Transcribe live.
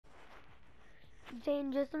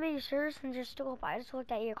Zayn, just to make sure, since you're still up, I just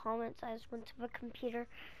looked at your comments. I just went to the computer.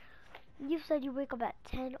 You said you wake up at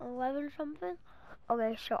 10, 11 or something?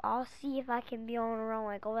 Okay, so I'll see if I can be on around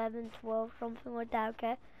like 11, 12, something like that,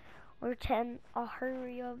 okay? Or 10, I'll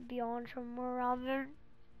hurry up, be on somewhere around there.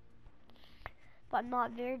 If I'm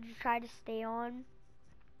not there, just try to stay on.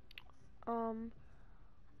 I'm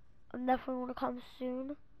definitely gonna come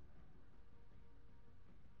soon.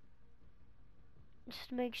 Just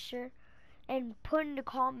to make sure. And put in the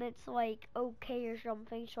comments like okay or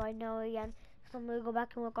something so I know again. So I'm gonna go back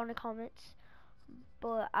and look on the comments.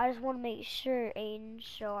 But I just want to make sure, Aiden,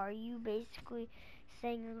 so are you basically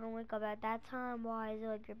saying you're gonna wake up at that time? Why is it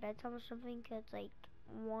like your bedtime or something? Cause it's like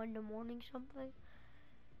 1 in the morning something.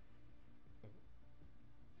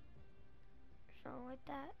 Something like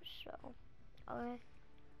that, so, okay.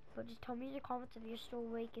 But just tell me in the comments if you're still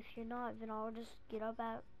awake. If you're not, then I'll just get up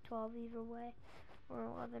at 12 either way. Or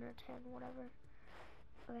 11 or 10, whatever.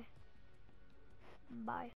 Okay. Bye.